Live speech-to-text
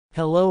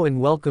Hello and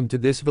welcome to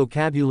this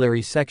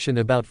vocabulary section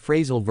about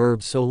phrasal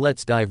verbs, so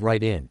let's dive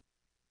right in.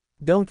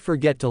 Don't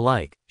forget to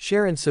like,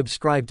 share and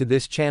subscribe to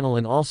this channel,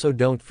 and also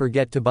don't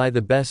forget to buy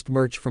the best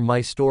merch from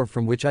my store,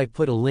 from which I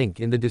put a link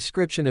in the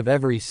description of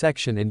every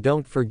section. And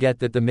don't forget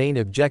that the main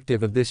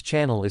objective of this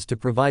channel is to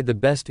provide the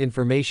best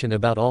information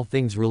about all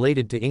things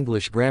related to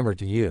English grammar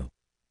to you.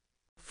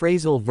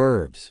 Phrasal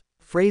verbs.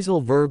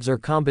 Phrasal verbs are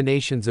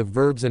combinations of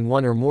verbs and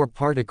one or more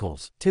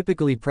particles,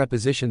 typically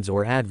prepositions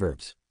or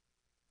adverbs.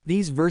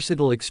 These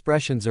versatile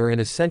expressions are an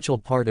essential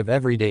part of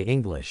everyday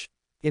English.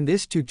 In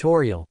this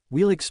tutorial,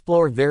 we'll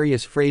explore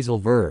various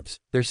phrasal verbs,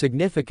 their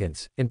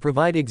significance, and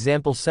provide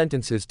example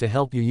sentences to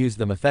help you use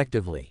them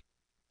effectively.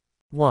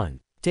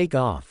 1. Take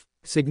off.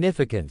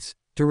 Significance: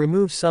 to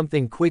remove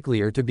something quickly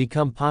or to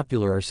become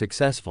popular or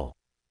successful.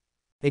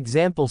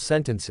 Example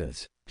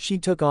sentences: she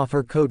took off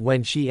her coat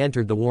when she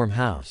entered the warm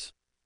house.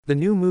 The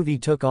new movie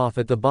took off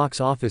at the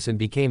box office and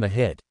became a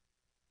hit.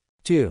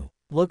 2.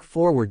 Look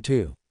forward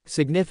to.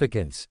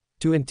 Significance: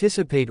 to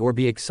anticipate or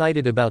be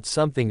excited about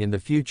something in the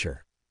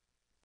future.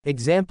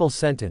 Example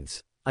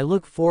sentence: I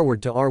look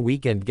forward to our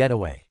weekend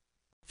getaway.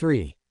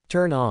 3.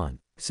 Turn on.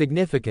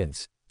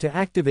 Significance: to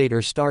activate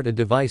or start a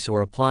device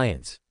or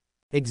appliance.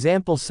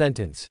 Example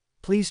sentence: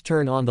 please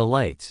turn on the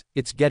lights,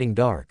 it's getting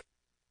dark.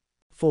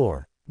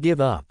 4. Give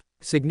up.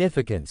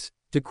 Significance: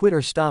 to quit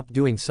or stop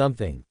doing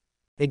something.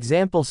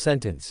 Example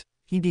sentence: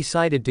 he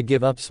decided to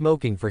give up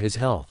smoking for his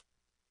health.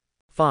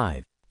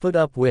 5. Put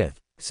up with.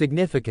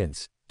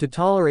 Significance: to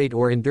tolerate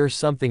or endure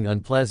something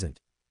unpleasant.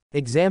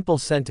 Example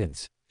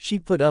sentence: she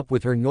put up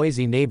with her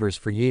noisy neighbors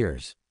for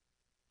years.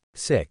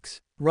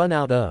 6. Run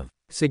out of.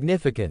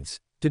 Significance: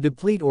 to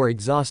deplete or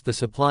exhaust the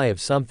supply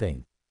of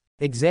something.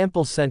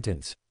 Example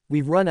sentence: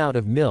 we've run out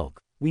of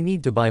milk, we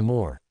need to buy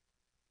more.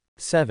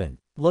 7.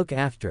 Look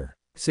after.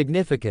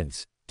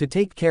 Significance: to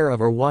take care of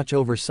or watch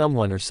over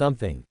someone or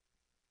something.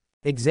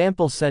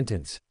 Example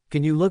sentence: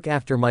 can you look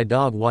after my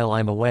dog while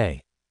I'm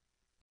away?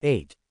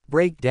 8.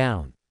 Break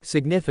down.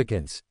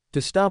 Significance: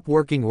 to stop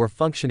working or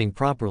functioning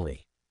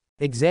properly.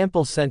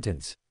 Example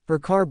sentence: her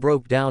car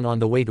broke down on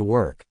the way to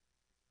work.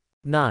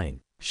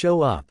 9.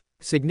 Show up.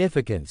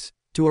 Significance: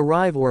 to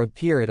arrive or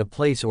appear at a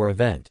place or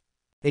event.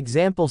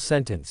 Example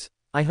sentence: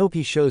 I hope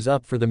he shows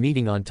up for the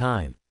meeting on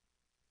time.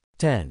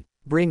 10.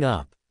 Bring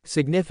up.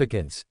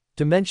 Significance: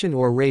 to mention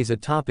or raise a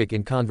topic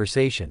in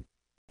conversation.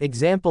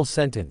 Example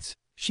sentence: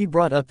 she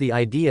brought up the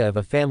idea of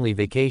a family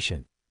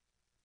vacation.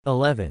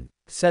 11.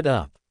 Set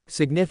up.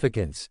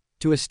 Significance: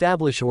 to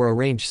establish or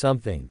arrange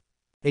something.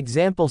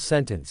 Example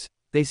sentence: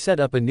 they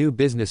set up a new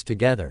business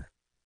together.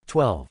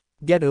 12.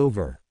 Get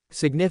over.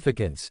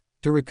 Significance: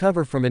 to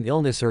recover from an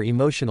illness or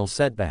emotional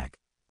setback.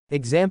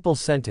 Example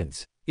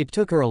sentence: it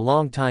took her a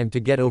long time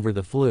to get over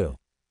the flu.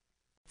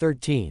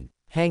 13.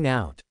 Hang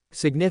out.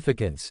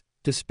 Significance: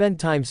 to spend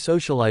time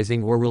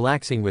socializing or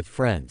relaxing with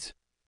friends.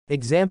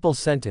 Example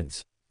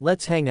sentence: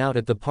 let's hang out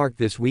at the park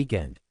this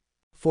weekend.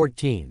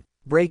 14.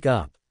 Break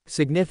up.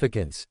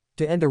 Significance: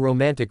 to end a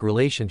romantic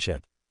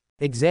relationship.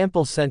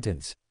 Example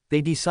sentence: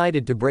 they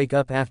decided to break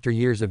up after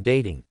years of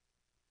dating.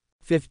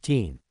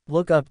 15.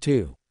 Look up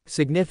to.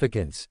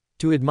 Significance: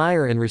 to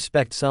admire and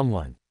respect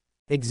someone.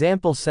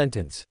 Example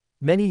sentence: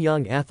 many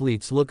young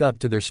athletes look up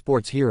to their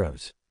sports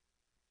heroes.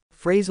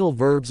 Phrasal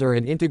verbs are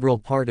an integral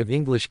part of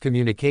English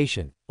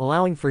communication,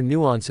 allowing for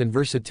nuance and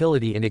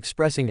versatility in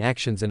expressing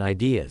actions and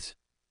ideas.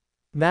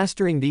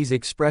 Mastering these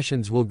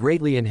expressions will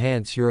greatly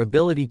enhance your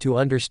ability to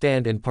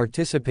understand and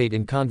participate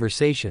in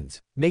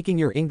conversations, making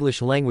your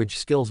English language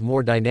skills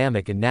more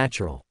dynamic and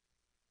natural.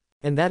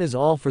 And that is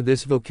all for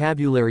this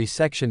vocabulary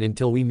section.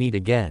 Until we meet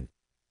again.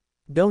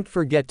 Don't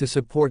forget to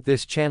support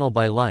this channel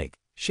by like,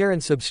 share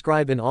and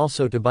subscribe, and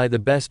also to buy the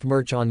best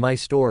merch on my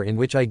store, in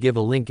which I give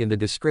a link in the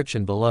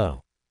description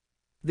below.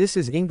 This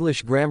is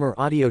English Grammar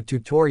Audio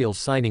Tutorials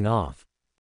signing off.